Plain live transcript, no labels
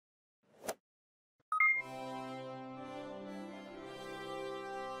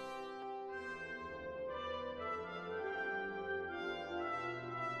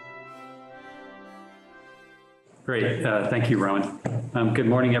Great. Thank you, Rowan. Good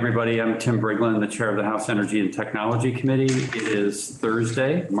morning, everybody. I'm Tim Briglin, the chair of the House Energy and Technology Committee. It is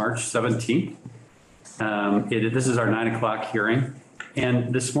Thursday, March 17th. This is our 9 o'clock hearing.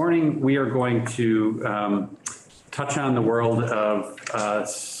 And this morning, we are going to touch on the world of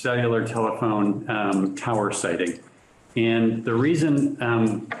cellular telephone tower siting. And the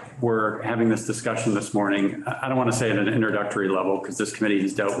reason we're having this discussion this morning, I don't want to say at an introductory level, because this committee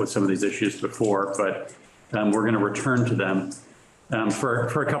has dealt with some of these issues before, but we're going to return to them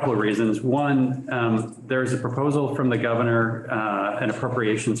for a couple of reasons. One, there's a proposal from the governor, an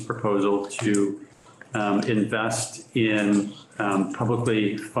appropriations proposal to invest in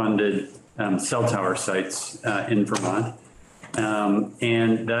publicly funded cell tower sites in Vermont.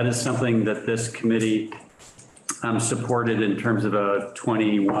 And that is something that this committee supported in terms of a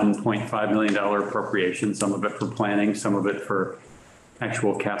 $21.5 million appropriation, some of it for planning, some of it for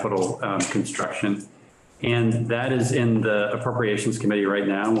actual capital construction. And that is in the Appropriations Committee right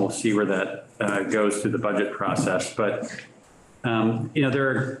now. And we'll see where that goes through the budget process. But, there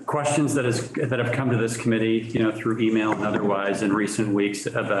are questions that have come to this committee, through email and otherwise in recent weeks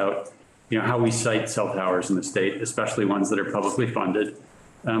about, how we site cell towers in the state, especially ones that are publicly funded.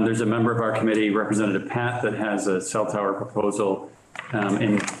 There's a member of our committee, Representative Pat, that has a cell tower proposal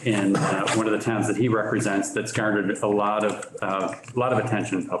in one of the towns that he represents that's garnered a lot of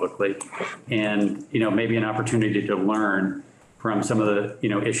attention publicly, and maybe an opportunity to learn from some of the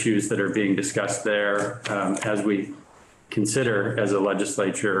issues that are being discussed there as we consider as a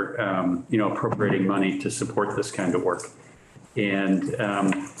legislature appropriating money to support this kind of work. And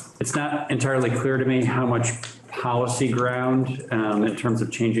it's not entirely clear to me how much policy ground in terms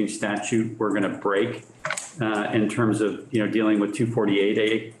of changing statute we're going to break in terms of dealing with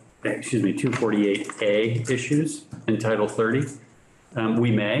 248A issues in Title 30.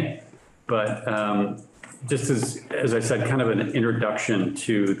 We may, but just as I said, kind of an introduction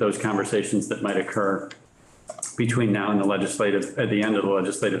to those conversations that might occur between now and at the end of the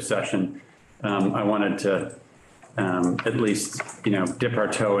legislative session. I wanted to at least dip our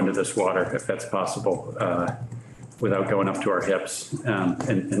toe into this water if that's possible, without going up to our hips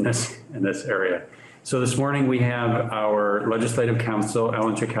in this area. So this morning we have our legislative counsel,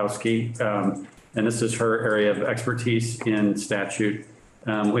 Ellen Tchaikovsky, and this is her area of expertise in statute.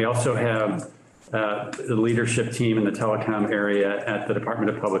 We also have the leadership team in the telecom area at the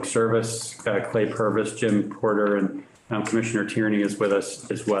Department of Public Service, Clay Purvis, Jim Porter, and Commissioner Tierney is with us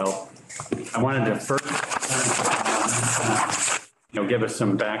as well. I wanted to first give us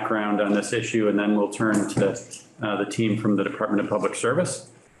some background on this issue, and then we'll turn to the team from the Department of Public Service.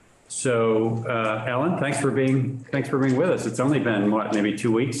 So, Ellen, thanks for being with us. It's only been maybe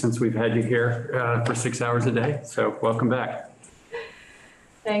 2 weeks since we've had you here for 6 hours a day. So, welcome back.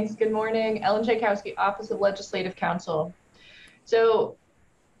 Thanks. Good morning, Ellen Tchaikovsky, Office of Legislative Counsel. So,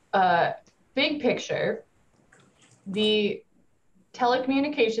 big picture, the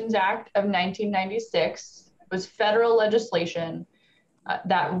Telecommunications Act of 1996 was federal legislation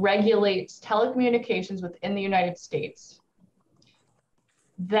that regulates telecommunications within the United States.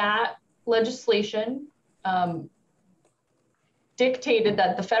 That legislation dictated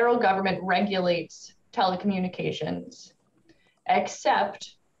that the federal government regulates telecommunications,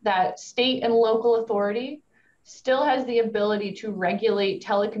 except that state and local authority still has the ability to regulate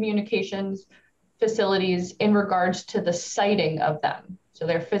telecommunications facilities in regards to the siting of them, so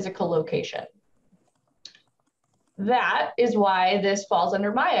their physical location. That is why this falls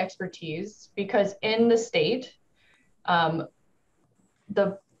under my expertise, because in the state,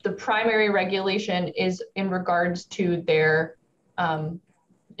 the primary regulation is in regards to their land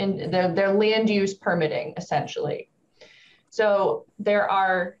use permitting, essentially. So there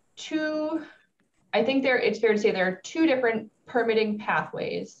are it's fair to say there are two different permitting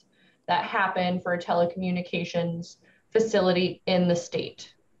pathways that happen for a telecommunications facility in the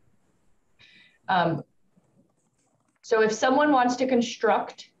state. So if someone wants to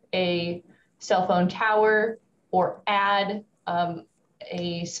construct a cell phone tower or add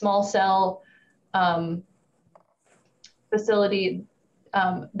a small cell facility,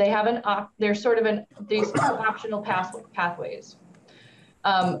 they have there's sort of these optional pathways.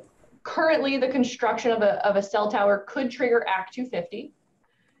 Currently, the construction of a cell tower could trigger Act 250.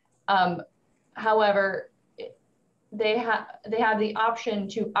 However, they have the option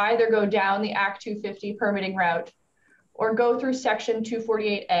to either go down the Act 250 permitting route or go through Section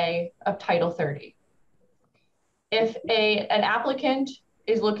 248A of Title 30. If an applicant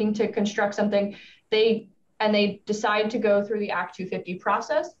is looking to construct something, they decide to go through the Act 250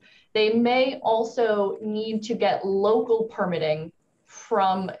 process, they may also need to get local permitting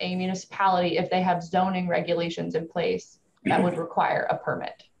from a municipality if they have zoning regulations in place that would require a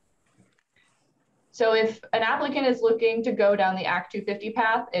permit. So if an applicant is looking to go down the Act 250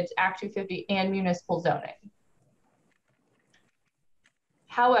 path, it's Act 250 and municipal zoning.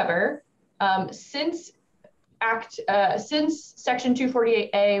 However, since Section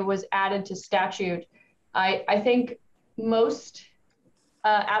 248A was added to statute, I think most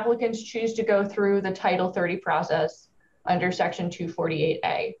applicants choose to go through the Title 30 process under Section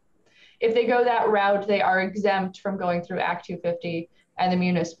 248A. If they go that route, they are exempt from going through Act 250 and the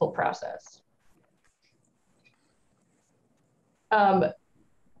municipal process. So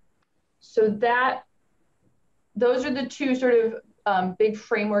those are the two sort of big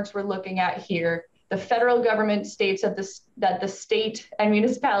frameworks we're looking at here. The federal government states that the state and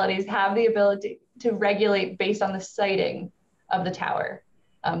municipalities have the ability to regulate based on the siting of the tower.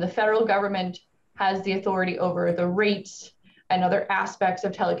 The federal government has the authority over the rates and other aspects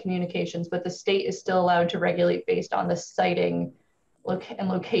of telecommunications, but the state is still allowed to regulate based on the siting and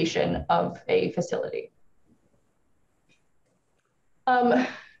location of a facility.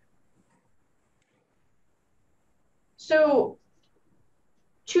 So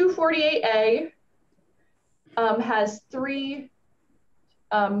 248A has three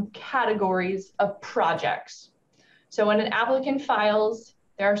categories of projects. So when an applicant files,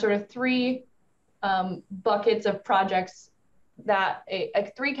 there are sort of three buckets of projects that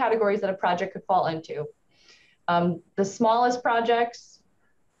three categories that a project could fall into. The smallest projects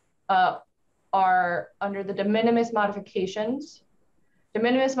are under the de minimis modifications. De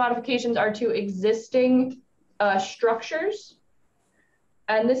minimis modifications are to existing structures,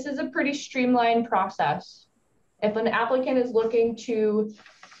 and this is a pretty streamlined process. If an applicant is looking to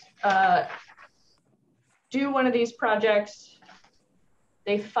do one of these projects,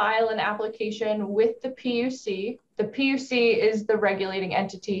 they file an application with the PUC. The PUC is the regulating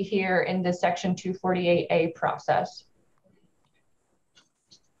entity here in the Section 248A process.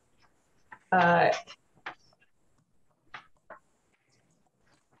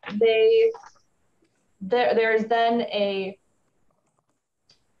 There's then they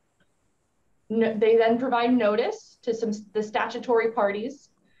then provide notice to the statutory parties.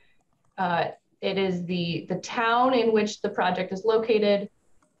 It is the town in which the project is located,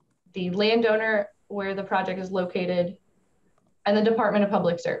 the landowner where the project is located, and the Department of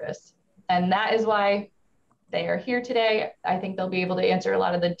Public Service. And that is why they are here today. I think they'll be able to answer a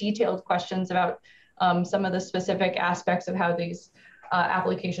lot of the detailed questions about some of the specific aspects of how these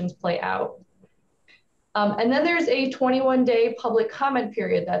applications play out. And then there's a 21-day public comment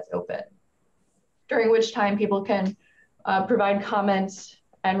period that's open, during which time people can provide comments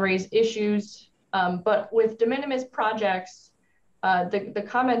and raise issues. But with de minimis projects, the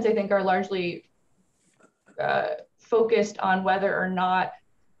comments, I think, are largely focused on whether or not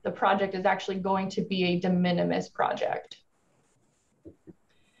the project is actually going to be a de minimis project.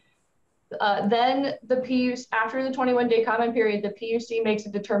 Then the PUC, after the 21-day comment period, the PUC makes a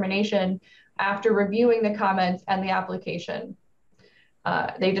determination after reviewing the comments and the application.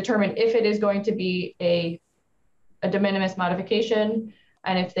 They determine if it is going to be a de minimis modification,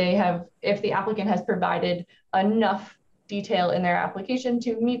 and if the applicant has provided enough detail in their application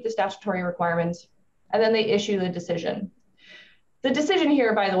to meet the statutory requirements, and then they issue the decision. The decision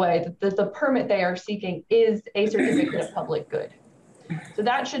here, by the way, the permit they are seeking is a certificate of public good. So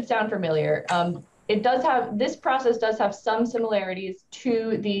that should sound familiar. This process does have some similarities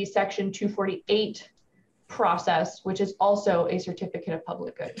to the Section 248 process, which is also a certificate of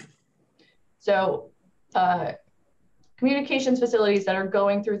public good. So communications facilities that are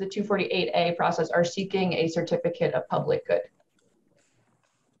going through the 248A process are seeking a certificate of public good.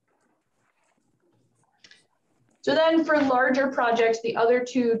 So then for larger projects, the other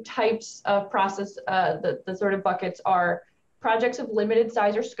two types of process, the sort of buckets are projects of limited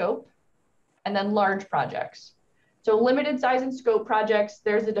size or scope, and then large projects. So limited size and scope projects,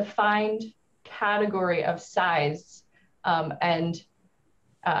 there's a defined category of size.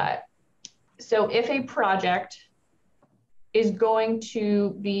 So if a project is going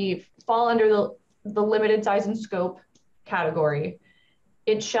to fall under the limited size and scope category,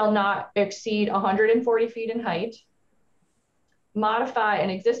 it shall not exceed 140 feet in height, modify an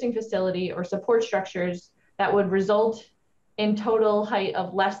existing facility or support structures that would result in total height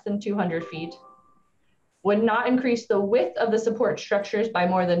of less than 200 feet, would not increase the width of the support structures by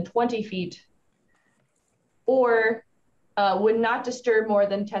more than 20 feet, or would not disturb more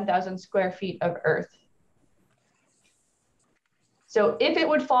than 10,000 square feet of earth. So if it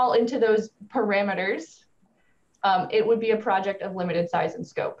would fall into those parameters, it would be a project of limited size and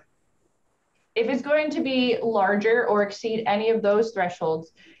scope. If it's going to be larger or exceed any of those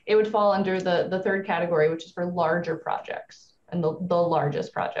thresholds, it would fall under the third category, which is for larger projects and the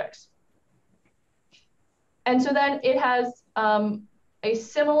largest projects. And so then it has a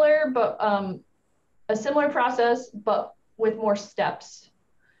similar process, but with more steps.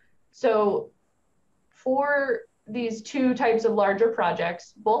 So for these two types of larger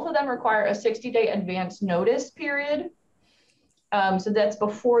projects, both of them require a 60-day advance notice period. So that's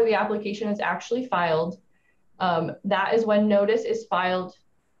before the application is actually filed. That is when notice is filed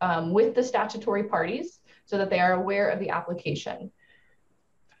with the statutory parties so that they are aware of the application.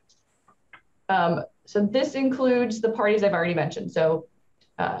 So this includes the parties I've already mentioned. So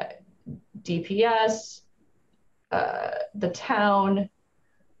DPS, the town,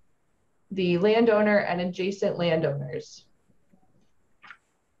 the landowner, and adjacent landowners.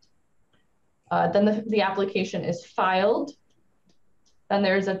 Then the application is filed. Then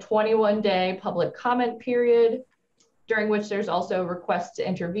there's a 21-day public comment period, during which there's also requests to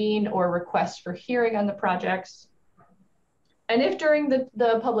intervene or requests for hearing on the projects. And if during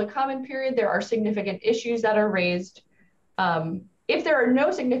the public comment period, there are significant issues that are raised, if there are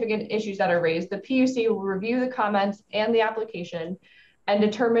no significant issues that are raised, the PUC will review the comments and the application and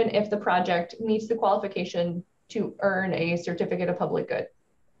determine if the project meets the qualification to earn a certificate of public good.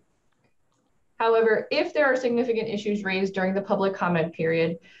 However, if there are significant issues raised during the public comment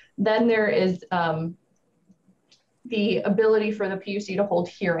period, then there is the ability for the PUC to hold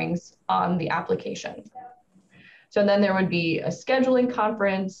hearings on the application. So then there would be a scheduling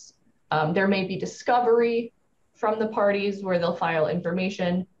conference. There may be discovery from the parties where they'll file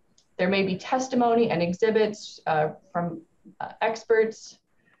information. There may be testimony and exhibits from experts.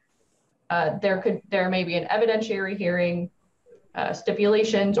 There may be an evidentiary hearing,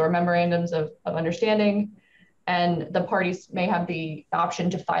 stipulations or memorandums of understanding, and the parties may have the option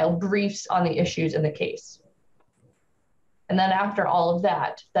to file briefs on the issues in the case. And then after all of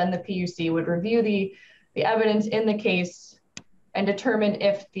that, then the PUC would review the evidence in the case and determine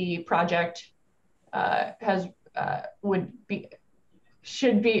if the project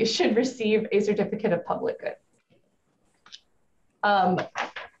should receive a certificate of public good.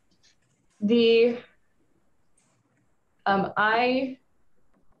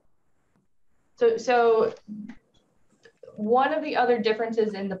 So one of the other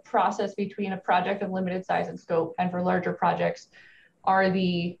differences in the process between a project of limited size and scope and for larger projects are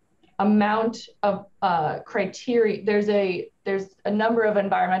the amount of criteria. There's a number of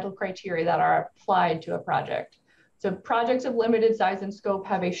environmental criteria that are applied to a project. So projects of limited size and scope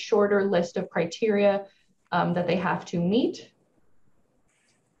have a shorter list of criteria that they have to meet.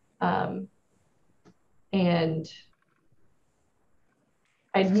 And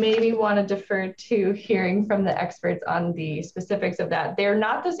I'd maybe want to defer to hearing from the experts on the specifics of that. They're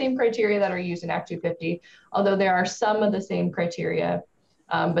not the same criteria that are used in Act 250, although there are some of the same criteria,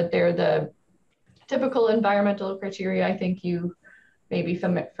 but they're the typical environmental criteria I think you may be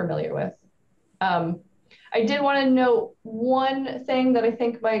familiar with. I did want to note one thing that I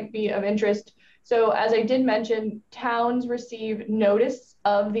think might be of interest. So as I did mention, towns receive notice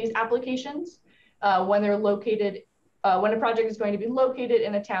of these applications when they're located. When a project is going to be located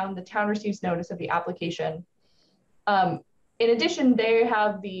in a town, the town receives notice of the application. In addition, they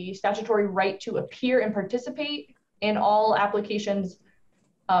have the statutory right to appear and participate in all applications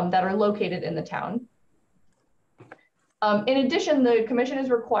that are located in the town. In addition, the commission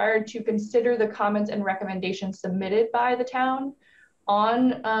is required to consider the comments and recommendations submitted by the town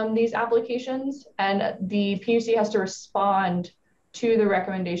on these applications, and the PUC has to respond to the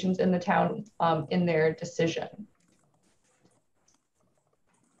recommendations in the town in their decision.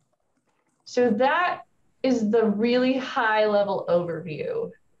 So that is the really high level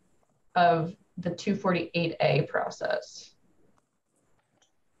overview of the 248A process.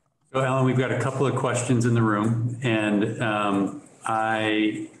 So Ellen, we've got a couple of questions in the room, and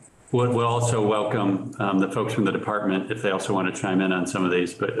I would also welcome the folks from the department if they also want to chime in on some of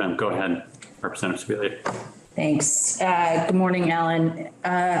these, but go ahead, Representative Sibilia. Thanks. Good morning, Ellen.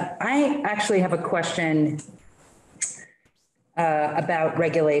 I actually have a question about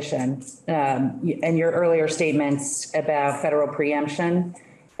regulation and your earlier statements about federal preemption.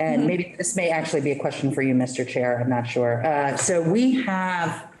 And maybe this may actually be a question for you, Mr. Chair, I'm not sure. So we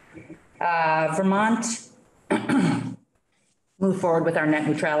have Vermont move forward with our net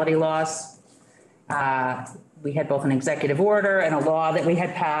neutrality laws. We had both an executive order and a law that we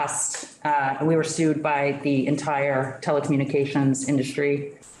had passed, and we were sued by the entire telecommunications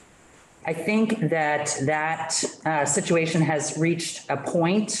industry. I think that situation has reached a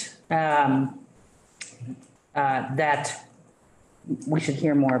point that we should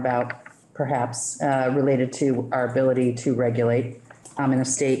hear more about perhaps, related to our ability to regulate in the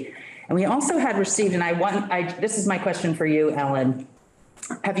state. And we also had received, and this is my question for you, Ellen.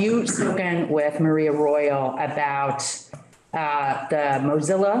 Have you spoken with Maria Royal about the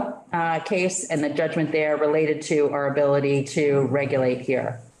Mozilla case and the judgment there related to our ability to regulate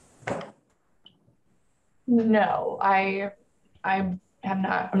here? No, I'm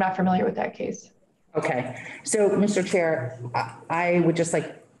not familiar with that case. Okay, so Mr. Chair, I would just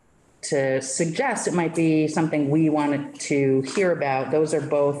like to suggest it might be something we wanted to hear about. Those are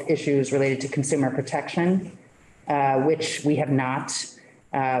both issues related to consumer protection, which we have not.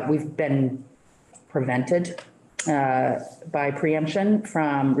 We've been prevented by preemption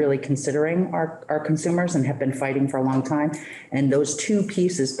from really considering our consumers and have been fighting for a long time. And those two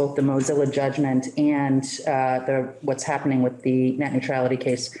pieces, both the Mozilla judgment and what's happening with the net neutrality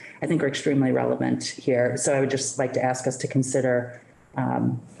case, I think are extremely relevant here. So I would just like to ask us to consider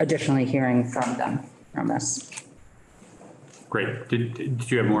additionally hearing from them on this. Great. Did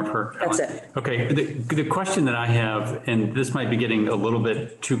you have more for Ellen? That's it. Okay. The question that I have, and this might be getting a little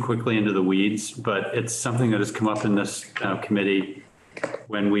bit too quickly into the weeds, but it's something that has come up in this committee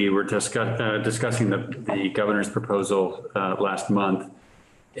when we were discussing the governor's proposal last month.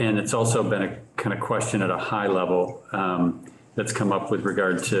 And it's also been a kind of question at a high level that's come up with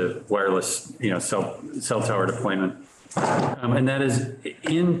regard to wireless, cell tower deployment. And that is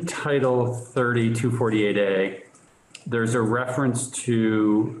in Title 30, 248A. There's a reference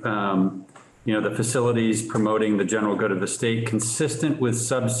to, the facilities promoting the general good of the state consistent with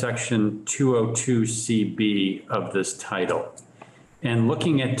subsection 202CB of this title. And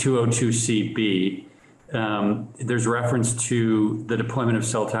looking at 202CB, there's reference to the deployment of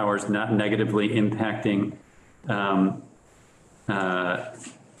cell towers not negatively impacting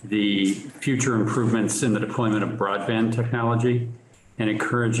the future improvements in the deployment of broadband technology, and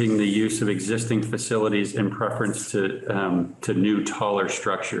encouraging the use of existing facilities in preference to new, taller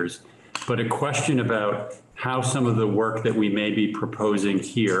structures. But a question about how some of the work that we may be proposing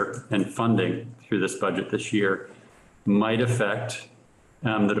here and funding through this budget this year might affect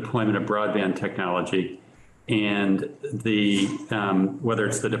the deployment of broadband technology, and whether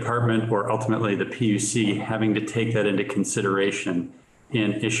it's the department or ultimately the PUC having to take that into consideration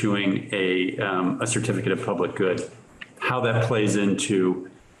in issuing a certificate of public good. How that plays into,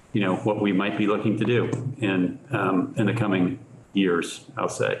 what we might be looking to do in the coming years, I'll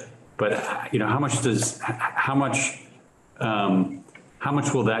say. But how much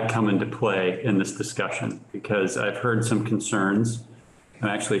will that come into play in this discussion? Because I've heard some concerns,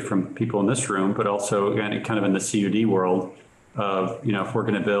 actually from people in this room, but also kind of in the CUD world of, if we're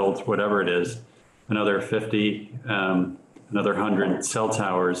going to build whatever it is, another 50, another 100 cell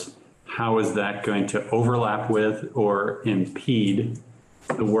towers. How is that going to overlap with or impede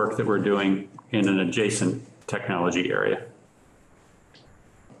the work that we're doing in an adjacent technology area?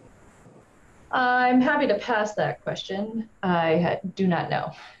 I'm happy to pass that question. I do not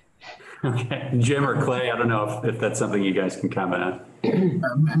know. Okay, Jim or Clay, I don't know if that's something you guys can comment on.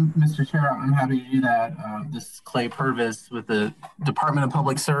 Mr. Chair, I'm happy to do that. This is Clay Purvis with the Department of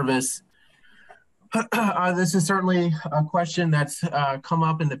Public Service. This is certainly a question that's come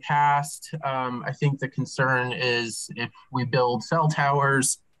up in the past. I think the concern is if we build cell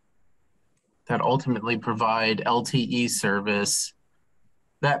towers that ultimately provide LTE service,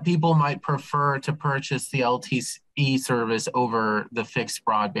 that people might prefer to purchase the LTE service over the fixed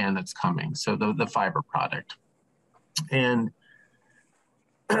broadband that's coming, so the fiber product. And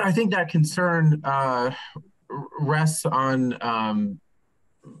I think that concern rests on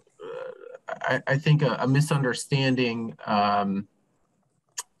I think a misunderstanding of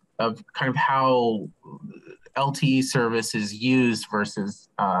kind of how LTE service is used versus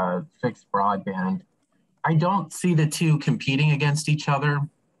fixed broadband. I don't see the two competing against each other.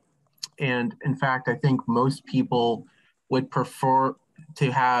 And in fact, I think most people would prefer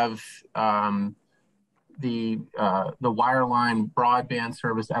to have the wireline broadband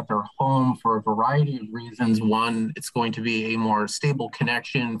service at their home for a variety of reasons. One, it's going to be a more stable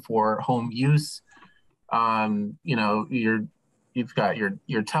connection for home use. You've got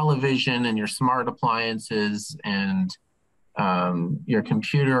your television and your smart appliances and your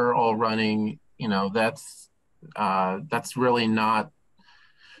computer all running. That's really not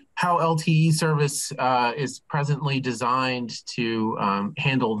how LTE service is presently designed to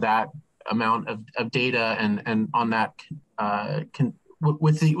handle that amount of data and on that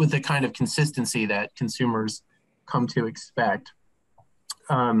with the kind of consistency that consumers come to expect.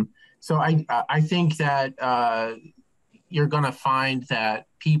 So I think that you're going to find that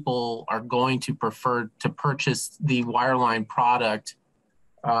people are going to prefer to purchase the wireline product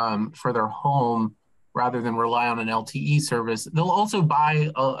for their home rather than rely on an LTE service. They'll also buy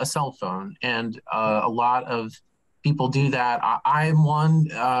a cell phone, and a lot of people do that. I'm one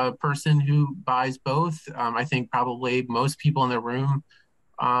person who buys both. I think probably most people in the room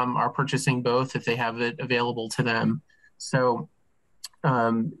are purchasing both if they have it available to them. So,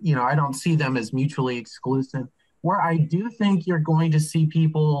 I don't see them as mutually exclusive. Where I do think you're going to see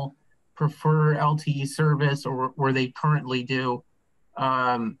people prefer LTE service, or where they currently do,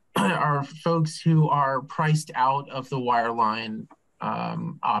 are folks who are priced out of the wireline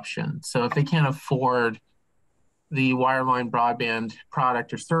option. So if they can't afford the wireline broadband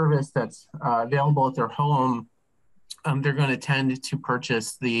product or service that's available at their home, they're going to tend to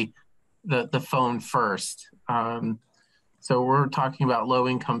purchase the phone first. So we're talking about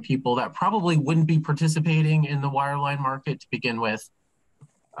low-income people that probably wouldn't be participating in the wireline market to begin with.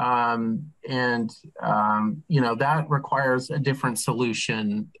 That requires a different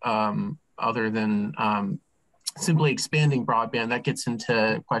solution other than simply expanding broadband. That gets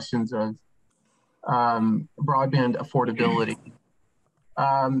into questions of broadband affordability.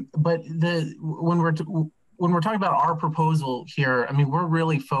 But when we're talking about our proposal here, I mean, we're not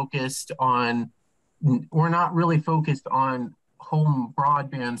really focused on home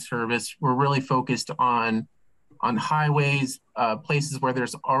broadband service. We're really focused on highways, places where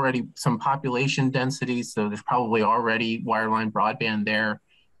there's already some population density, so there's probably already wireline broadband there.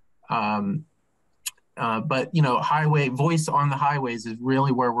 But highway voice on the highways is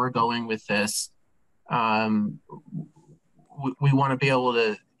really where we're going with this. We want to be able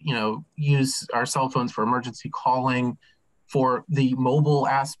to, use our cell phones for emergency calling, for the mobile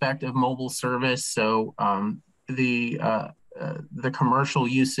aspect of mobile service. So the commercial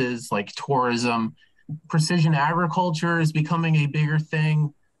uses like tourism, precision agriculture is becoming a bigger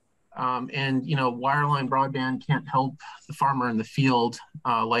thing. Wireline broadband can't help the farmer in the field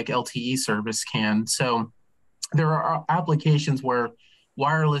like LTE service can. So there are applications where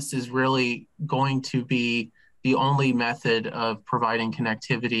wireless is really going to be the only method of providing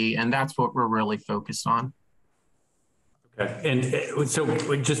connectivity, and that's what we're really focused on. Okay, and so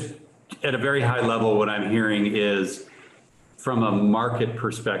just at a very high level, what I'm hearing is, from a market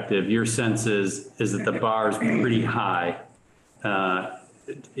perspective, your sense is that the bar is pretty high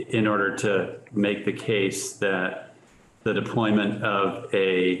in order to make the case that the deployment of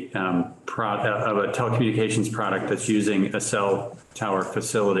a telecommunications product that's using a cell tower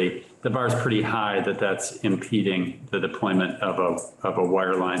facility, the bar is pretty high that's impeding the deployment of a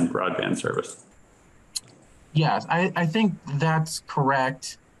wireline broadband service. Yes, I think that's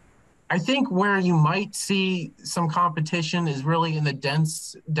correct. I think where you might see some competition is really in the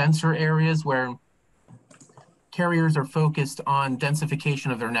denser areas where carriers are focused on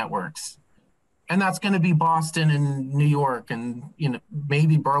densification of their networks. And that's going to be Boston and New York and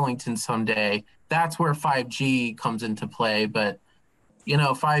maybe Burlington someday. That's where 5G comes into play. But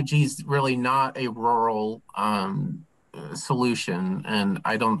 5G is really not a rural solution, and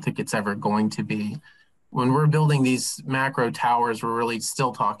I don't think it's ever going to be. When we're building these macro towers, we're really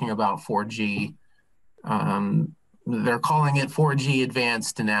still talking about 4G. They're calling it 4G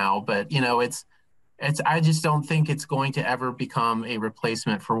advanced now, but I just don't think it's going to ever become a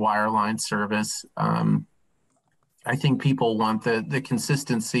replacement for wireline service. I think people want the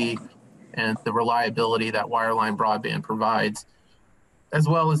consistency and the reliability that wireline broadband provides, as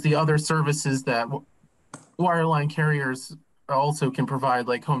well as the other services that wireline carriers also can provide,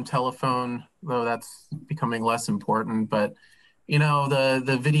 like home telephone, though that's becoming less important. But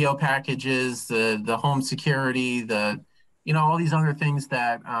the video packages, the home security, all these other things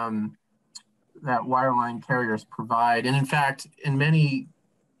that that wireline carriers provide. And in fact, in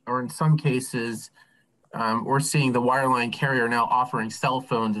some cases, we're seeing the wireline carrier now offering cell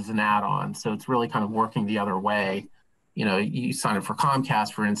phones as an add-on. So it's really kind of working the other way. You sign up for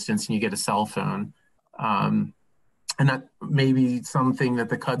Comcast, for instance, and you get a cell phone. And that may be something that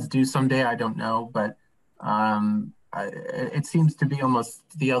the CUDs do someday, I don't know, but it seems to be almost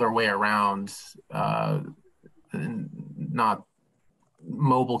the other way around, not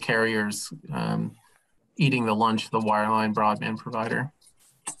mobile carriers eating the lunch of the wireline broadband provider.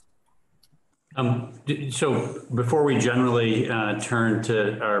 So before we generally turn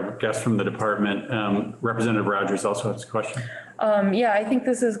to our guest from the department, Representative Rogers also has a question. Yeah, I think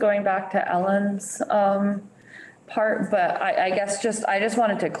this is going back to Ellen's part, but I guess I just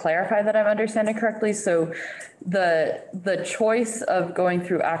wanted to clarify that I'm understanding correctly. So the choice of going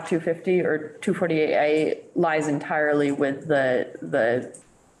through Act 250 or 248A lies entirely with the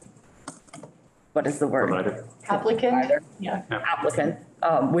what is the word? Provider. Applicant? Provider. Yeah. Applicant,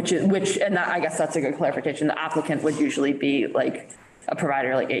 and I guess that's a good clarification. The applicant would usually be like a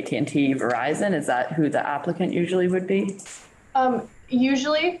provider like AT&T, Verizon? Is that who the applicant usually would be?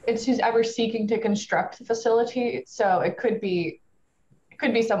 Usually it's who's ever seeking to construct the facility. So it could be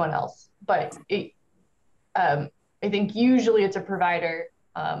someone else, but I think usually it's a provider.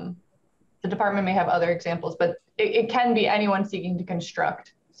 The department may have other examples, but it can be anyone seeking to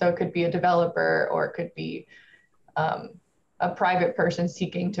construct. So it could be a developer, or it could be a private person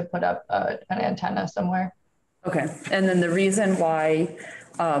seeking to put up an antenna somewhere. Okay, and then the reason why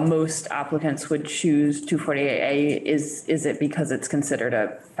most applicants would choose 248A is it because it's considered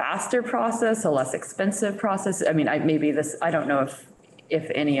a faster process, a less expensive process? I mean, I don't know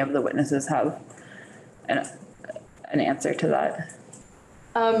if any of the witnesses have an answer to that.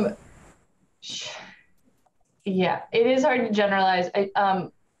 Yeah, it is hard to generalize.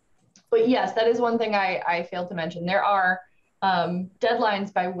 But yes, that is one thing I failed to mention. There are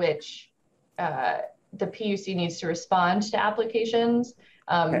deadlines by which the PUC needs to respond to applications.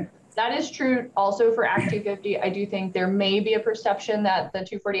 Okay. That is true also for Act 250. I do think there may be a perception that the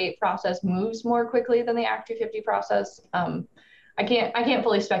 248 process moves more quickly than the Act 250 process. I can't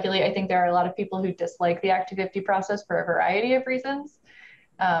fully speculate. I think there are a lot of people who dislike the Act 250 process for a variety of reasons.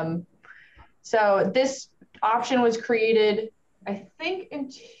 So this option was created, I think,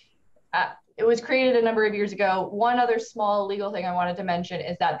 it was created a number of years ago. One other small legal thing I wanted to mention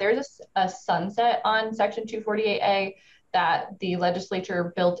is that there's a sunset on Section 248A that the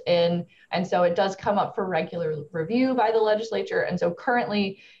legislature built in. And so it does come up for regular review by the legislature. And so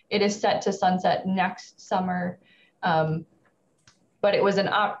currently it is set to sunset next summer. But it was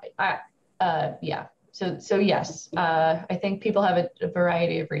yeah. So yes, I think people have a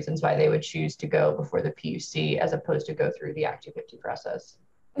variety of reasons why they would choose to go before the PUC as opposed to go through the Act 250 process.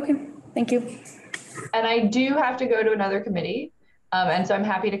 Okay, thank you. And I do have to go to another committee. And so I'm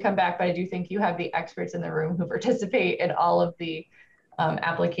happy to come back, but I do think you have the experts in the room who participate in all of the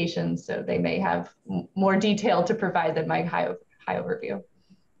applications. So they may have more detail to provide than my high overview.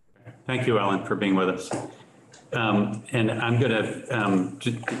 Thank you, Ellen, for being with us. And I'm going to,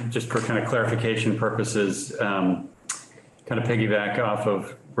 just for kind of clarification purposes, kind of piggyback off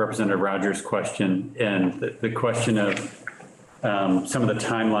of Representative Rogers' question, and the question of some of the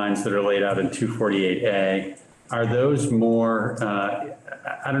timelines that are laid out in 248A. Are those more,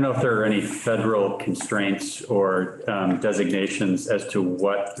 I don't know if there are any federal constraints or designations as to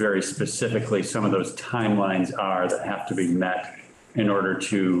what very specifically some of those timelines are that have to be met in order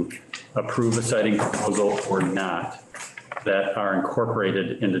to approve a siting proposal or not, that are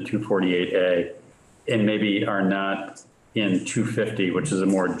incorporated into 248A and maybe are not in 250, which is a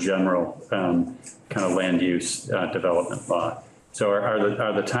more general kind of land use development law. So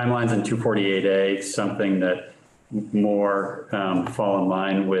are the timelines in 248A something that more fall in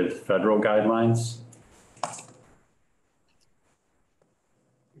line with federal guidelines?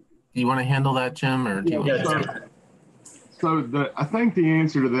 Do you want to handle that, Jim, or do you? Yeah, Jim. So I think the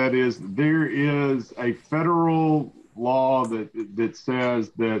answer to that is there is a federal law that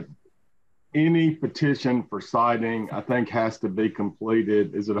says that any petition for siting, I think, has to be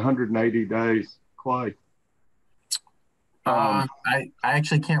completed. Is it 180 days, Clay? I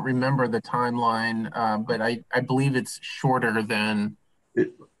actually can't remember the timeline, but I believe it's shorter than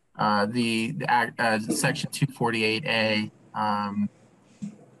the Section 248A. And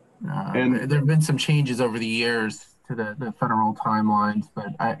there have been some changes over the years to the federal timelines,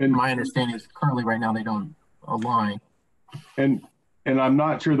 but my understanding is currently right now they don't align. And I'm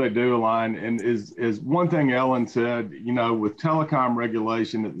not sure they do align. And is one thing Ellen said, with telecom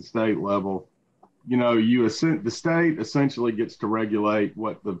regulation at the state level, the state essentially gets to regulate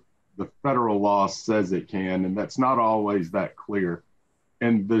what the federal law says it can, and that's not always that clear.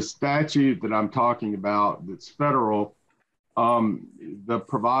 And the statute that I'm talking about that's federal, the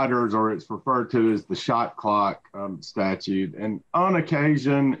providers, or it's referred to as the shot clock statute. And on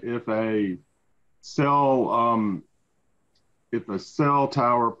occasion, if a cell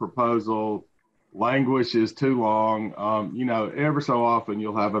tower proposal languishes too long, ever so often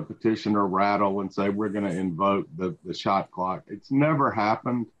you'll have a petitioner rattle and say, we're going to invoke the shot clock. It's never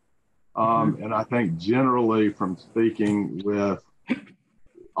happened. And I think generally from speaking with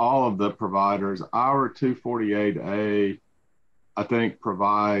all of the providers, our 248A, I think,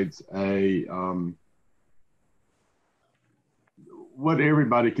 provides what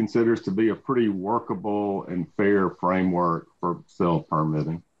everybody considers to be a pretty workable and fair framework for cell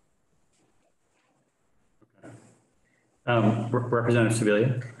permitting. Representative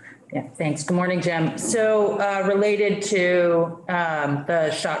Sibilia. Yeah, thanks. Good morning, Jim. So related to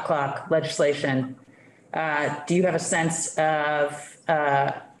the shot clock legislation, do you have a sense of,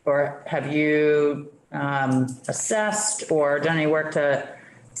 or have you assessed or done any work to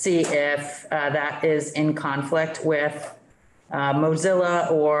see if that is in conflict with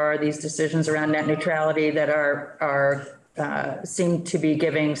Mozilla or these decisions around net neutrality that seem to be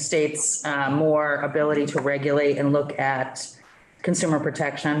giving states more ability to regulate and look at consumer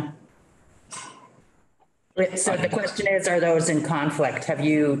protection? So the question is, are those in conflict? Has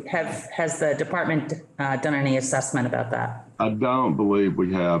the department done any assessment about that? I don't believe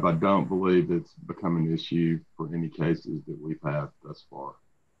we have. I don't believe it's become an issue for any cases that we've had thus far.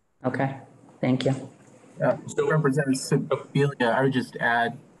 Okay, thank you. Representative Sibilia, I would just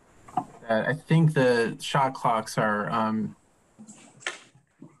add that I think the shot clocks are in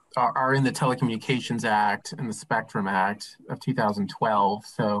the Telecommunications Act and the Spectrum Act of 2012.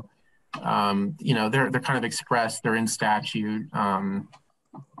 So, they're kind of expressed. They're in statute.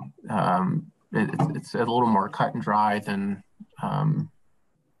 It's a little more cut and dry than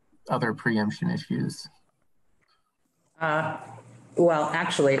other preemption issues. Well,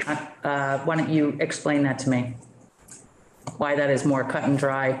 actually, why don't you explain that to me? Why that is more cut and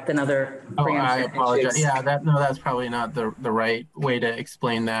dry than other preemption I apologize. issues? Yeah, that's probably not the right way to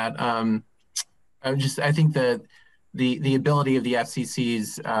explain that. I think that the ability of the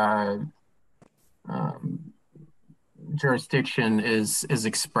FCC's jurisdiction is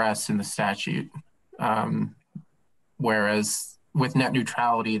expressed in the statute, whereas with net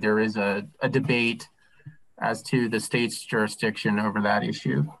neutrality, there is a debate as to the state's jurisdiction over that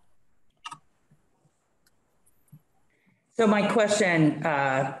issue. So my question,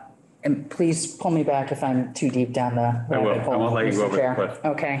 and please pull me back if I'm too deep down the rabbit hole. I won't let you go over the question.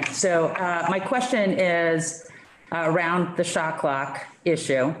 Okay, so my question is around the shot clock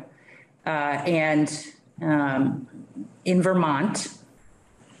issue, and in Vermont,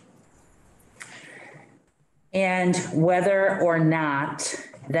 and whether or not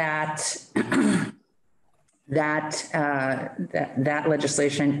that that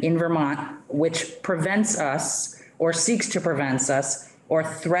legislation in Vermont, which prevents us or seeks to prevent us or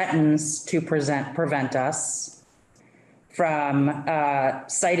threatens to prevent us from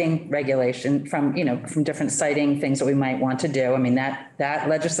citing regulation, from different citing things that we might want to do. I mean, that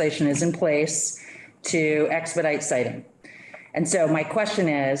legislation is in place to expedite citing. And so my question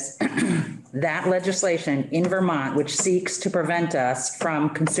is, that legislation in Vermont, which seeks to prevent us from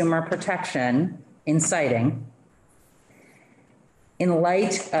consumer protection in citing, in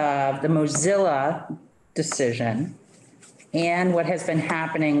light of the Mozilla decision and what has been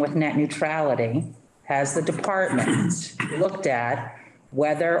happening with net neutrality, has the department looked at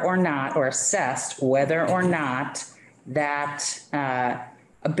whether or not, or assessed whether or not that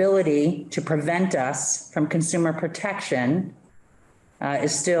ability to prevent us from consumer protection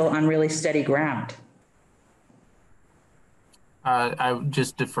is still on really steady ground? I would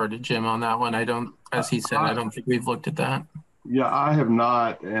just defer to Jim on that one. As he said, I don't think we've looked at that. Yeah, I have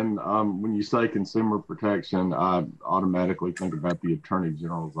not. And when you say consumer protection, I automatically think about the Attorney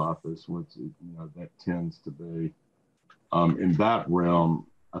General's office, which that tends to be in that realm.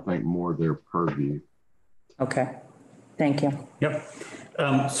 I think more their purview. Okay, thank you. Yep.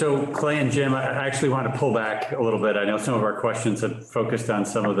 So Clay and Jim, I actually want to pull back a little bit. I know some of our questions have focused on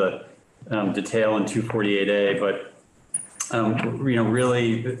some of the detail in 248A, but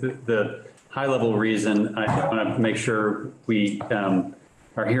really the high level reason I want to make sure we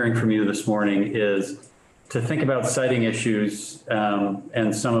are hearing from you this morning is to think about citing issues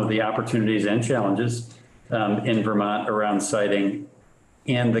and some of the opportunities and challenges in Vermont around citing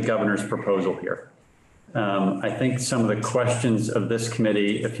and the governor's proposal here. I think some of the questions of this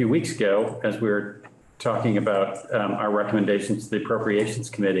committee a few weeks ago, as we were talking about our recommendations to the Appropriations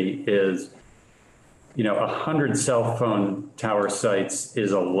Committee, is 100 cell phone tower sites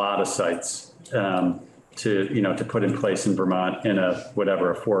is a lot of sites to put in place in Vermont in a 4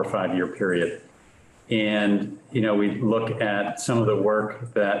 or 5 year period. And we look at some of the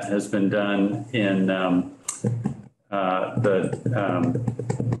work that has been done in the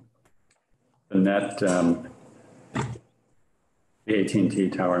AT&T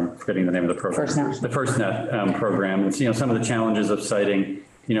tower. I'm forgetting the name of the program. FirstNet. The FirstNet program. And some of the challenges of citing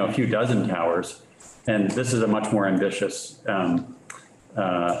a few dozen towers. And this is a much more ambitious,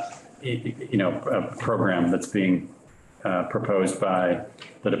 program that's being proposed by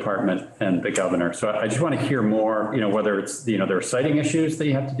the department and the governor. So I just want to hear more, whether it's, there are citing issues that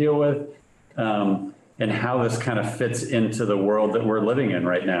you have to deal with, and how this kind of fits into the world that we're living in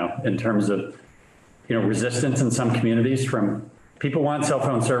right now in terms of, resistance in some communities from people want cell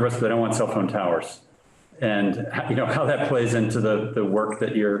phone service, but they don't want cell phone towers. And how that plays into the work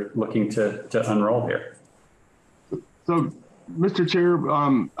that you're looking to unroll here. So, Mr. Chair,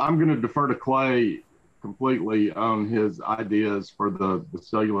 I'm going to defer to Clay completely on his ideas for the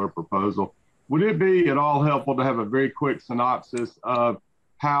cellular proposal. Would it be at all helpful to have a very quick synopsis of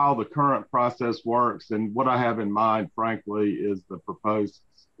how the current process works? And what I have in mind, frankly, is the proposed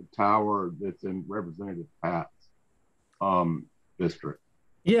tower that's in Representative Pat's district.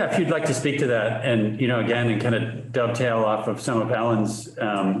 Yeah, if you'd like to speak to that, and again, and kind of dovetail off of some of Ellen's,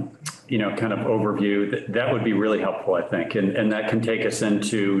 kind of overview, that would be really helpful, I think, and that can take us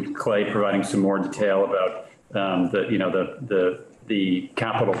into Clay providing some more detail about the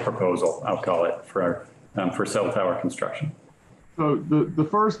capital proposal, I'll call it, for cell tower construction. So the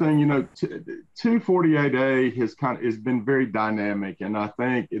first thing, 248A has been very dynamic, and I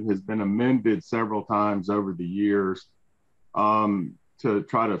think it has been amended several times over the years to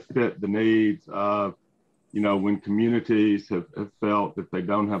try to fit the needs of, when communities have felt that they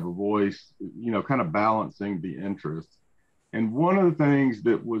don't have a voice, kind of balancing the interests. And one of the things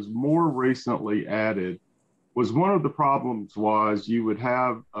that was more recently added was one of the problems was you would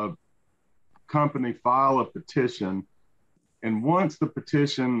have a company file a petition, and once the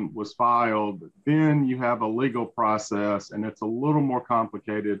petition was filed, then you have a legal process, and it's a little more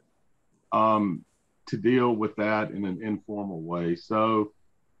complicated to deal with that in an informal way. So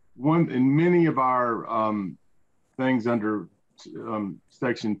in many of our things under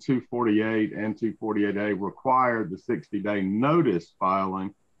section 248 and 248A require the 60-day notice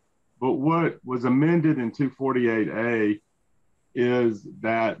filing. But what was amended in 248A is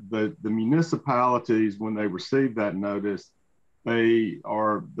that the municipalities, when they receive that notice, the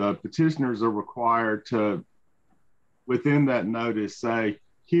petitioners are required to, within that notice, say,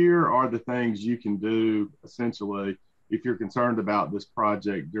 here are the things you can do, essentially, if you're concerned about this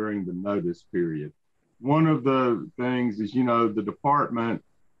project during the notice period. One of the things is, the department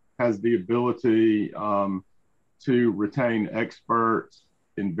has the ability to retain experts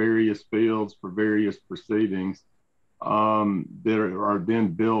in various fields for various proceedings that are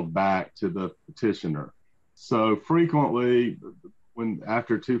then billed back to the petitioner. So frequently,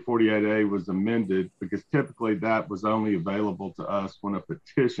 after 248A was amended, because typically that was only available to us when a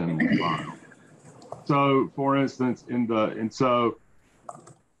petition was filed. So, for instance,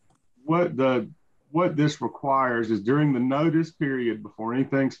 what this requires is during the notice period before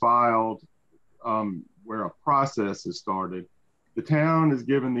anything's filed, where a process is started, the town is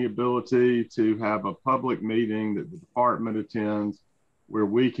given the ability to have a public meeting that the department attends, where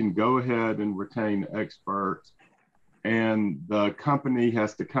we can go ahead and retain experts, and the company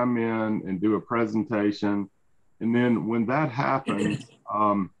has to come in and do a presentation. And then when that happens,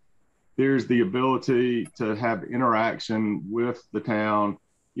 there's the ability to have interaction with the town.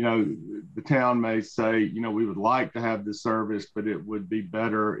 The town may say, we would like to have this service, but it would be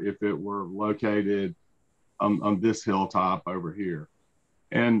better if it were located on this hilltop over here.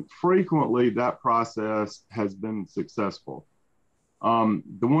 And frequently that process has been successful.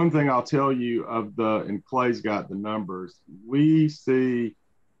 The one thing I'll tell you and Clay's got the numbers, we see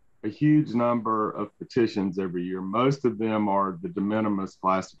a huge number of petitions every year. Most of them are the de minimis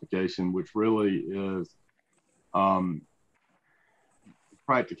classification, which really is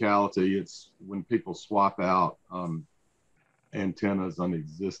practicality. It's when people swap out antennas on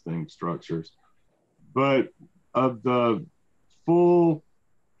existing structures. But of the full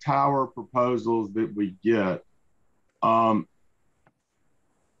tower proposals that we get,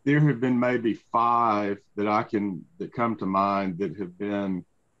 there have been maybe 5 that come to mind that have been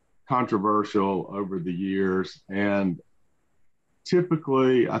controversial over the years. And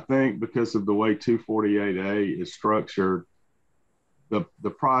typically, I think because of the way 248A is structured,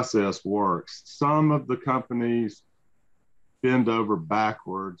 the process works. Some of the companies bend over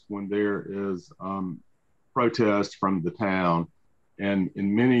backwards when there is protest from the town, and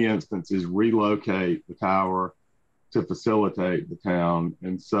in many instances relocate the tower to facilitate the town.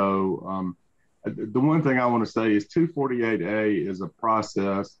 And so the one thing I want to say is 248A is a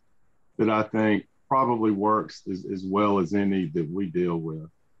process that I think probably works as well as any that we deal with.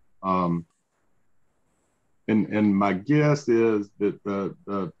 And my guess is that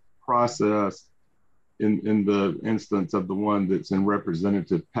the process in the instance of the one that's in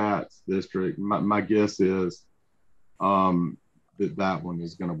Representative Pat's district, my guess is that one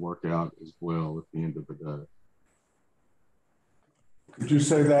is going to work out as well at the end of the day. Could you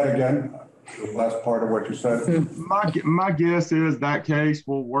say that again? The last part of what you said? My guess is that case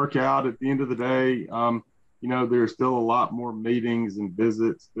will work out at the end of the day. There's still a lot more meetings and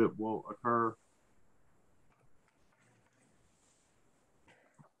visits that will occur.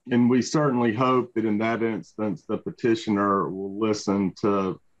 And we certainly hope that in that instance, the petitioner will listen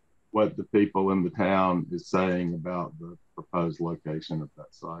to what the people in the town is saying about the proposed location of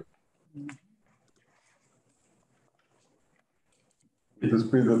that site. Would this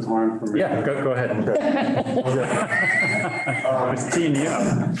be the time for me? Yeah, go ahead. Okay. I was teeing you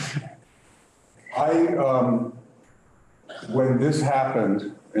up. When this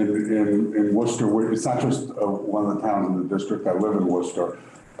happened in Worcester, it's not just one of the towns in the district. I live in Worcester.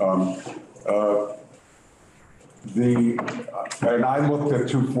 And I looked at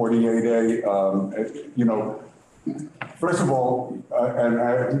 248A, you know, first of all,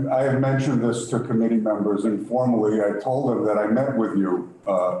 and I have mentioned this to committee members informally. I told them that I met with you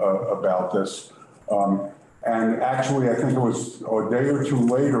about this. And actually, I think it was a day or two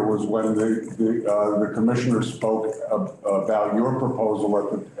later was when the commissioner spoke about your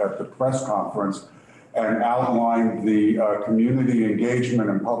proposal at the press conference and outlined the community engagement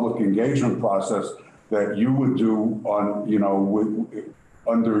and public engagement process that you would do on, you know,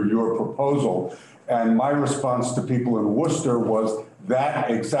 under your proposal. And my response to people in Worcester was that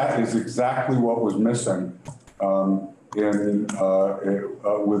is exactly what was missing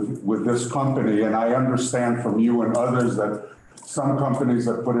with this company. And I understand from you and others that some companies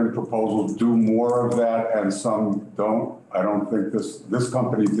that put in proposals do more of that and some don't. I don't think this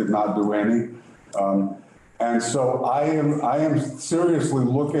company did not do any. And so I am seriously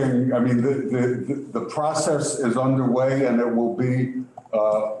looking. I mean, the process is underway, and it will be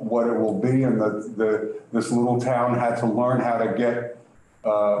what it will be. And this little town had to learn how to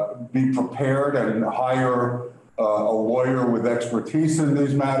be prepared and hire a lawyer with expertise in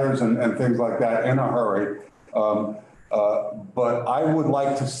these matters and things like that in a hurry. But I would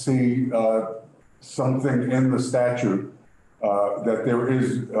like to see something in the statute that there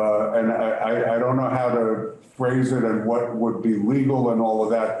is, and I don't know how to phrase it and what would be legal and all of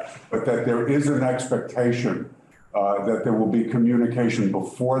that, but that there is an expectation that there will be communication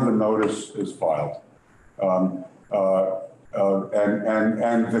before the notice is filed. And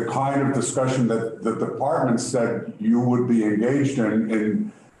the kind of discussion that the department said you would be engaged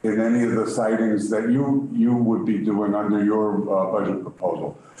in any of the sightings that you would be doing under your budget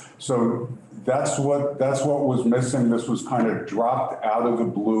proposal. So that's what was missing. This was kind of dropped out of the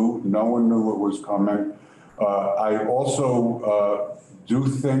blue. No one knew it was coming. I also do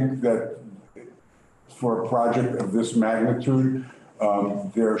think that for a project of this magnitude,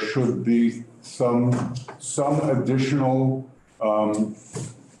 there should be some additional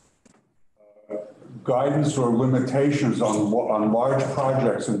guidance or limitations on large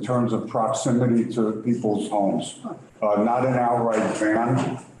projects in terms of proximity to people's homes. Not an outright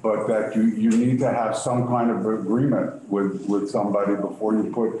ban, but that you need to have some kind of agreement with somebody before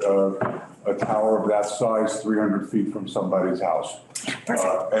you put a tower of that size 300 feet from somebody's house.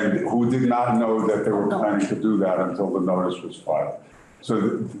 And who did not know that they were planning to do that until the notice was filed.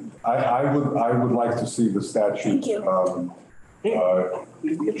 So I would like to see the statute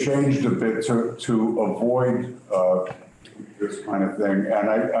changed a bit to avoid this kind of thing. And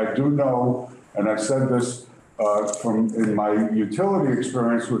I do know, and I've said this from in my utility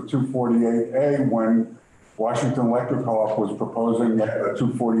experience with 248A, when Washington Electric Co-op was proposing a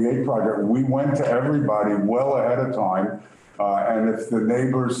 248 project, we went to everybody well ahead of time. And if the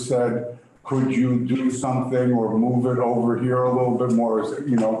neighbors said, could you do something or move it over here a little bit more,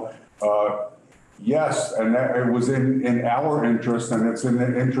 you know, yes, and that, it was in our interest, and it's in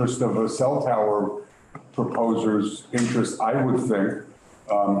the interest of a cell tower proposer's interest, I would think,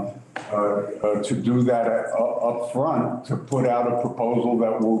 to do that up front, to put out a proposal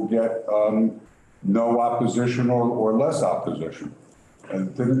that will get no opposition or less opposition.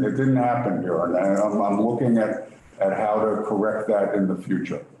 It didn't happen here, and I'm looking at how to correct that in the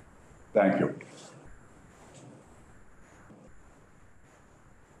future. Thank you.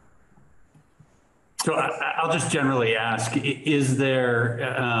 So I'll just generally ask, is there,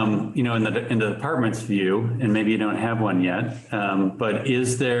 you know, in the department's view, and maybe you don't have one yet, but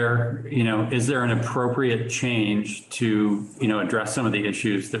is there, you know, is there an appropriate change to, you know, address some of the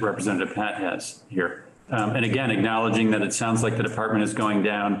issues that Representative Pat has here? And again, acknowledging that it sounds like the department is going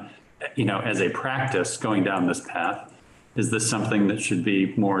down, you know, as a practice, going down this path. Is this something that should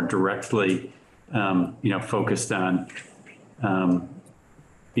be more directly, you know, focused on,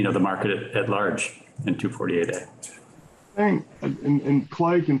 you know, the market at large in 248A? I think, and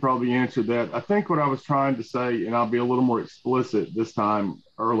Clay can probably answer that. I think what I was trying to say, and I'll be a little more explicit this time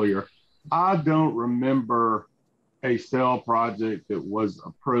earlier, I don't remember a cell project that was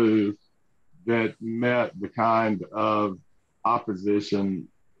approved that met the kind of opposition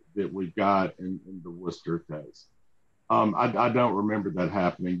that we got in the Worcester case. I don't remember that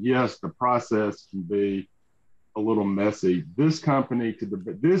happening. Yes, the process can be a little messy. This company,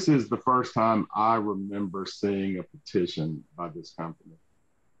 this is the first time I remember seeing a petition by this company.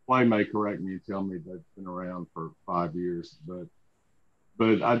 Clay may correct me and tell me that's been around for 5 years, but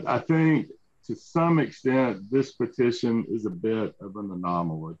But I think to some extent, this petition is a bit of an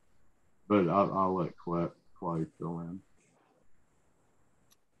anomaly, but I'll let Clay fill in.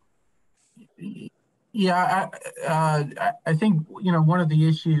 Yeah, I think, one of the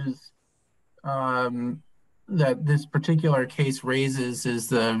issues that this particular case raises is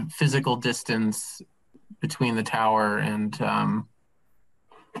the physical distance between the tower and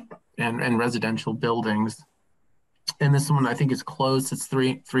residential buildings. And this one I think is close. It's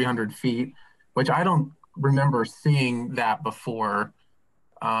 300 feet, which I don't remember seeing that before.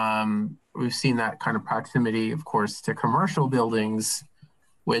 We've seen that kind of proximity, of course, to commercial buildings,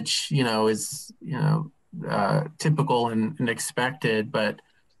 which, is, typical and expected, but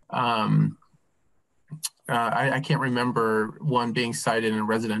I can't remember one being sited in a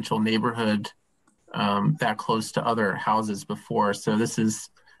residential neighborhood that close to other houses before. So this is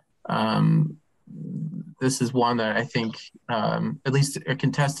one that I think, at least a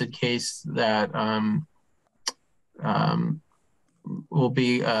contested case that will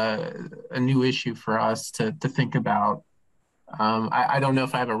be a new issue for us to think about. I don't know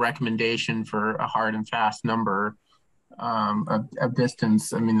if I have a recommendation for a hard and fast number of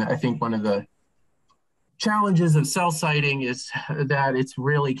distance. I mean, I think one of the challenges of cell siting is that it's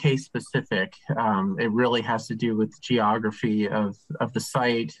really case specific. It really has to do with the geography of the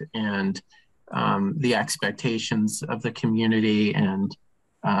site and the expectations of the community. And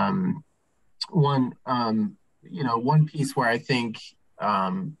one piece where I think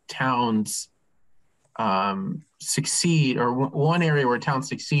towns succeed, or one area where towns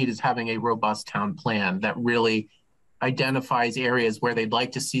succeed, is having a robust town plan that really identifies areas where they'd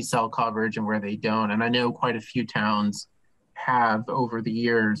like to see cell coverage and where they don't. And I know quite a few towns have over the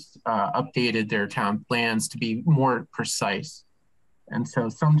years updated their town plans to be more precise. And so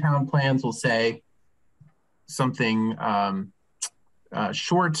some town plans will say something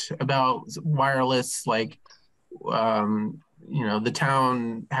short about wireless, like, the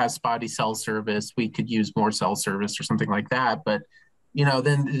town has spotty cell service, we could use more cell service or something like that. But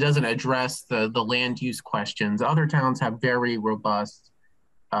then it doesn't address the land use questions. Other towns have very robust,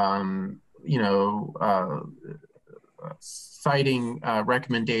 siting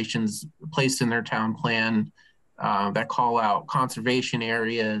recommendations placed in their town plan that call out conservation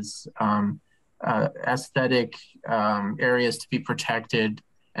areas, aesthetic areas to be protected,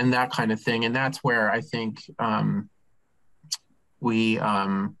 and that kind of thing. And that's where I think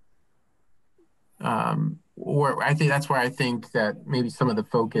that's where I think that maybe some of the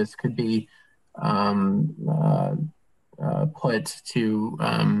focus could be put to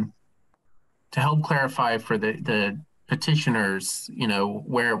help clarify for the petitioners,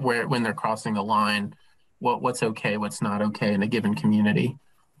 where when they're crossing the line, what's okay, what's not okay in a given community.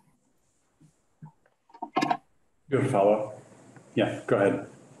 You have a follow-up? Yeah, go ahead.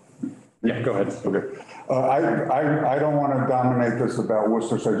 Yeah, go ahead. Okay. I don't want to dominate this about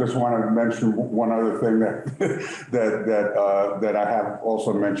Worcester, so I just want to mention one other thing that I have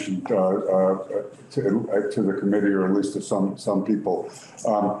also mentioned to the committee, or at least to some people.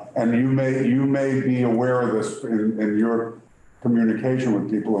 And you may be aware of this in your communication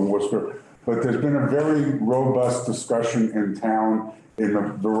with people in Worcester, but there's been a very robust discussion in town in a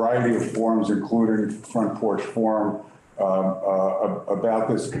variety of forums, including Front Porch Forum, about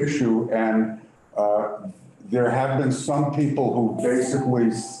this issue. And there have been some people who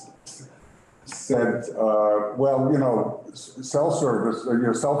basically said, well, cell service,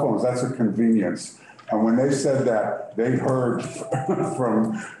 cell phones, that's a convenience. And when they said that, they heard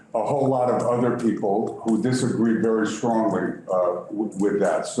from a whole lot of other people who disagreed very strongly with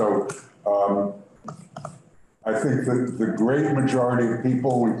that. So I think that the great majority of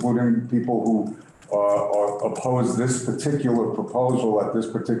people, including people who oppose this particular proposal at this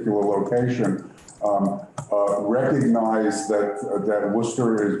particular location, recognize that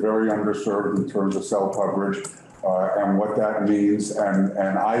Worcester is very underserved in terms of cell coverage and what that means.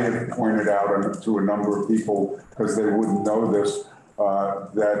 And I have pointed out to a number of people, because they wouldn't know this,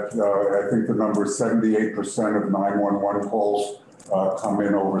 that I think the number is 78% of 911 calls come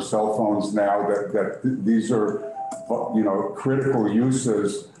in over cell phones now, that these are, critical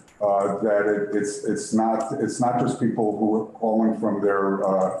uses, that it's not just people who are calling from their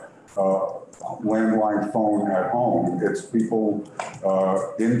landline phone at home. It's people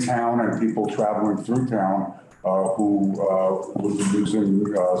in town and people traveling through town who would be using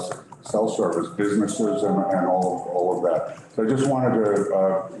cell service, businesses and all of that. So I just wanted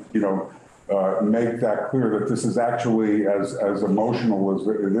to, make that clear that this is actually as emotional as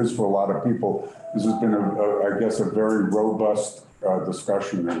it is for a lot of people. This has been, I guess, a very robust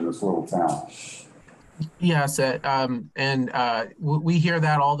discussion in this little town. Yes, we hear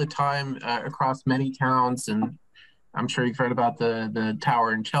that all the time across many towns, and I'm sure you've heard about the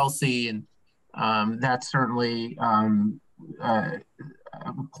tower in Chelsea, and that's certainly a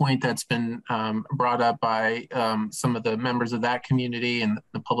point that's been brought up by some of the members of that community and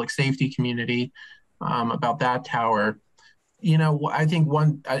the public safety community about that tower. You know, I think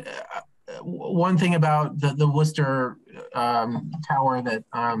one thing about the Worcester tower that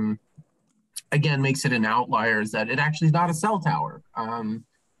again makes it an outlier is that it actually is not a cell tower.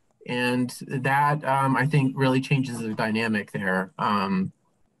 And that I think really changes the dynamic there.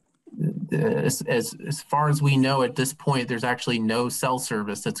 As far as we know at this point, there's actually no cell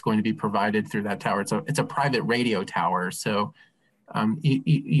service that's going to be provided through that tower. It's a private radio tower. So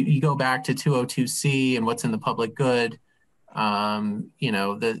you go back to 202C and what's in the public good. You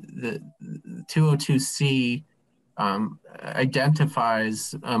know, the 202C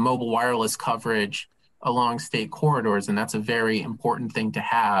identifies mobile wireless coverage along state corridors, and that's a very important thing to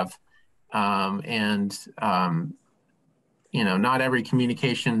have. You know, not every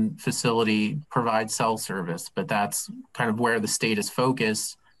communication facility provides cell service, but that's kind of where the state is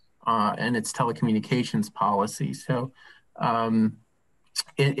focused and its telecommunications policy. So at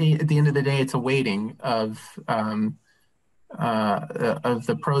the end of the day, it's a weighting of the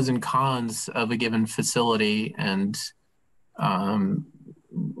pros and cons of a given facility, and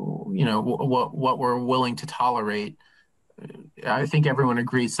you know what we're willing to tolerate. I think everyone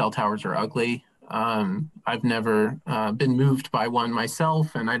agrees cell towers are ugly. I've never been moved by one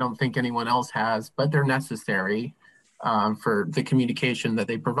myself, and I don't think anyone else has, but they're necessary for the communication that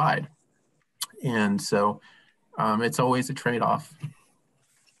they provide. And so it's always a trade-off.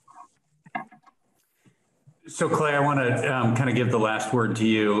 So Clay, I want to kind of give the last word to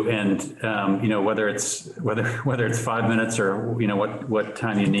you, and you know, whether it's 5 minutes or you know what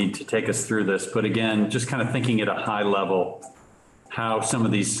time you need to take us through this. But again, just kind of thinking at a high level, how some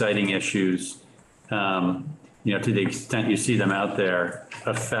of these siting issues, you know, to the extent you see them out there,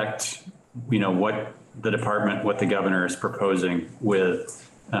 affect you know what the department, what the governor is proposing with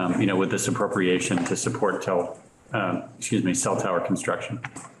you know with this appropriation to support cell tower construction.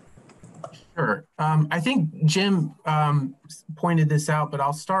 Sure. I think Jim pointed this out, but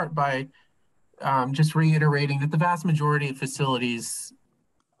I'll start by just reiterating that the vast majority of facilities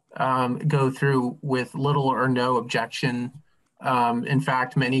go through with little or no objection. In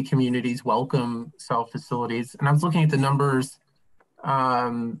fact, many communities welcome cell facilities. And I was looking at the numbers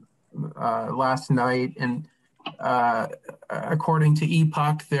last night, and according to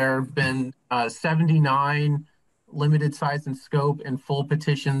EPUC, there have been 79 limited size and scope and full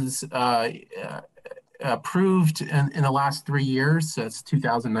petitions approved in the last 3 years. So it's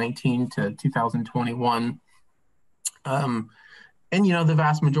 2019 to 2021. And, you know, the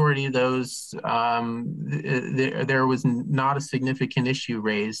vast majority of those, there was not a significant issue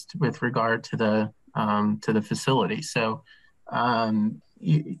raised with regard to the facility. So,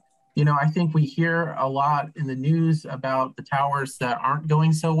 you know, I think we hear a lot in the news about the towers that aren't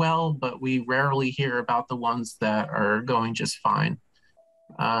going so well, but we rarely hear about the ones that are going just fine.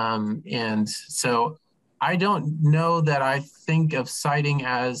 And so I don't know that I think of siting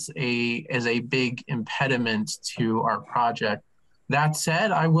as a big impediment to our project. That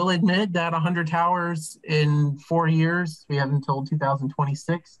said, I will admit that 100 towers in 4 years, we have until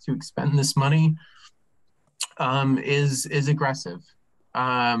 2026 to expend this money, is aggressive.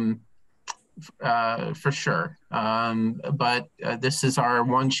 For sure. But this is our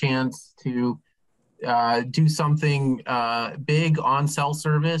one chance to do something big on cell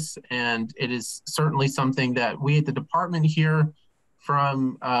service. And it is certainly something that we at the department hear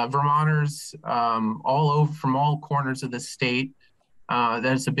from Vermonters all over, from all corners of the state.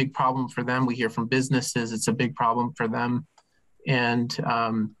 That is a big problem for them. We hear from businesses, it's a big problem for them. And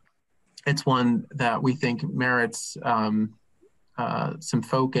it's one that we think merits some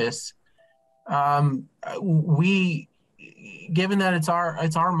focus. Given that it's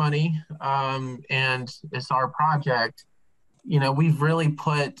our money and it's our project, you know, we've really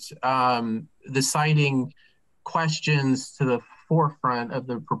put the siting questions to the forefront of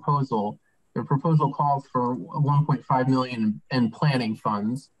the proposal. The proposal calls for 1.5 million in planning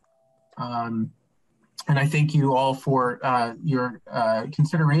funds. And I thank you all for your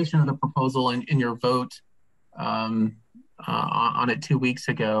consideration of the proposal and your vote on it 2 weeks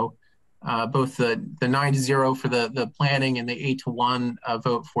ago. Both the 9-0 for the planning and the 8-1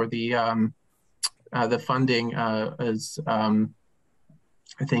 vote for the funding is, I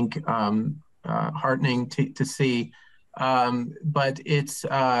think, heartening to see. But it's,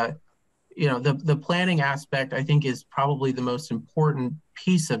 the planning aspect, I think, is probably the most important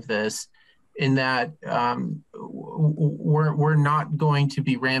piece of this. in that we're not going to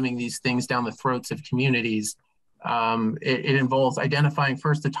be ramming these things down the throats of communities. It involves identifying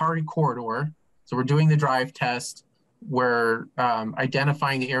first the target corridor. So we're doing the drive test. We're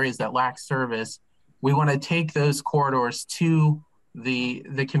identifying the areas that lack service. We want to take those corridors to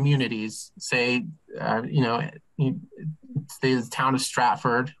the communities, say, the town of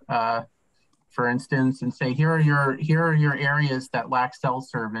Stratford, for instance, and say, here are your areas that lack cell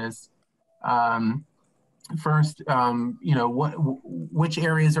service. First, which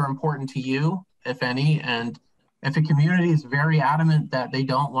areas are important to you, if any, and if a community is very adamant that they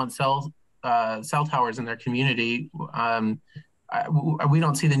don't want cell towers in their community, we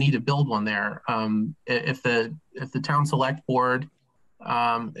don't see the need to build one there. If the town select board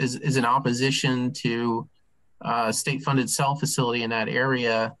is in opposition to state-funded cell facility in that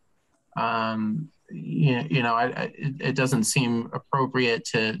area, it doesn't seem appropriate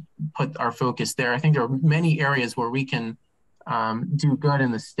to put our focus there. I think there are many areas where we can do good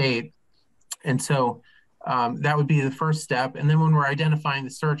in the state. And so that would be the first step. And then when we're identifying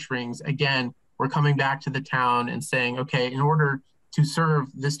the search rings, again, we're coming back to the town and saying, okay, in order to serve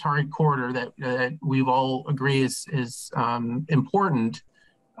this target corridor that we've all agreed is important,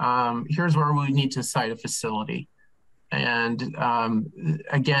 here's where we need to site a facility. And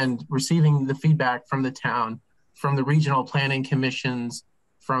again, receiving the feedback from the town, from the regional planning commissions,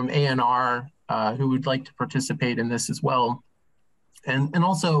 from ANR, who would like to participate in this as well. And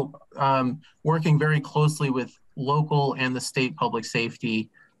also working very closely with local and the state public safety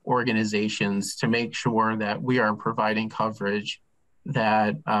organizations to make sure that we are providing coverage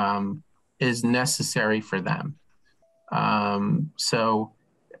that is necessary for them.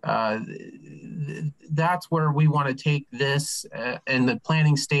 That's where we want to take this in the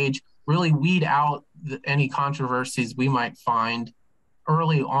planning stage, really weed out any controversies we might find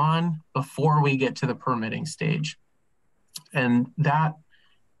early on before we get to the permitting stage. And that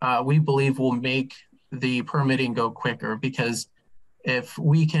we believe will make the permitting go quicker, because if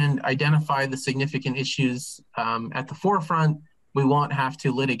we can identify the significant issues at the forefront, we won't have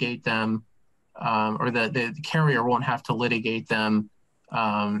to litigate them, or the carrier won't have to litigate them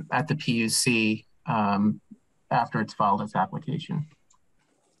at the PUC after it's filed its application.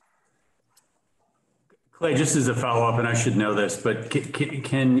 Clay, just as a follow-up, and I should know this, but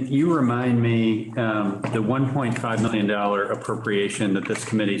can you remind me the $1.5 million appropriation that this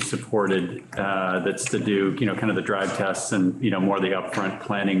committee supported that's to do, kind of the drive tests and, more of the upfront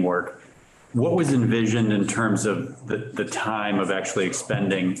planning work? What was envisioned in terms of the time of actually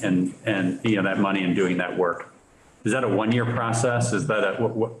expending and that money and doing that work? Is that a one-year process? Is that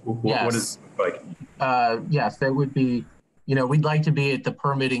what is it like? Yes, that would be. We'd like to be at the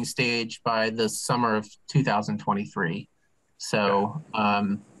permitting stage by the summer of 2023. So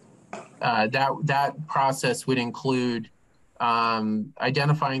that process would include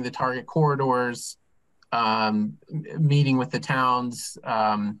identifying the target corridors, meeting with the towns,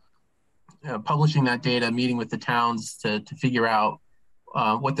 publishing that data, meeting with the towns to figure out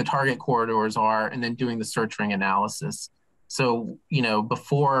what the target corridors are, and then doing the search ring analysis. So,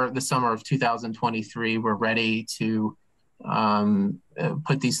 before the summer of 2023, we're ready to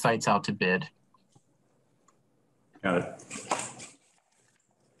put these sites out to bid. Got it.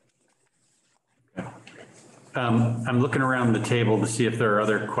 Okay. I'm looking around the table to see if there are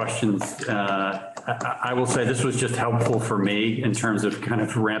other questions. I will say this was just helpful for me in terms of kind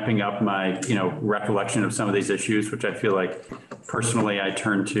of ramping up my, recollection of some of these issues, which I feel like personally I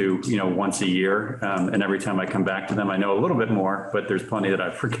turn to, once a year. And every time I come back to them, I know a little bit more, but there's plenty that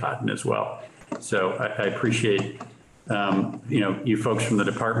I've forgotten as well. So I appreciate you folks from the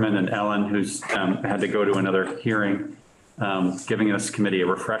department and Ellen, who's had to go to another hearing, giving this committee a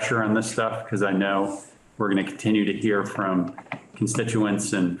refresher on this stuff, because I know we're going to continue to hear from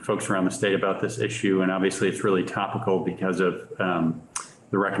constituents and folks around the state about this issue. And obviously it's really topical because of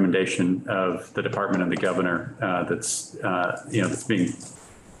the recommendation of the department and the governor that's being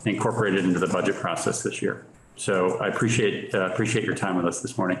incorporated into the budget process this year. So I appreciate your time with us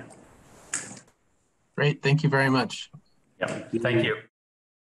this morning. Great. Thank you very much. Yeah, thank you.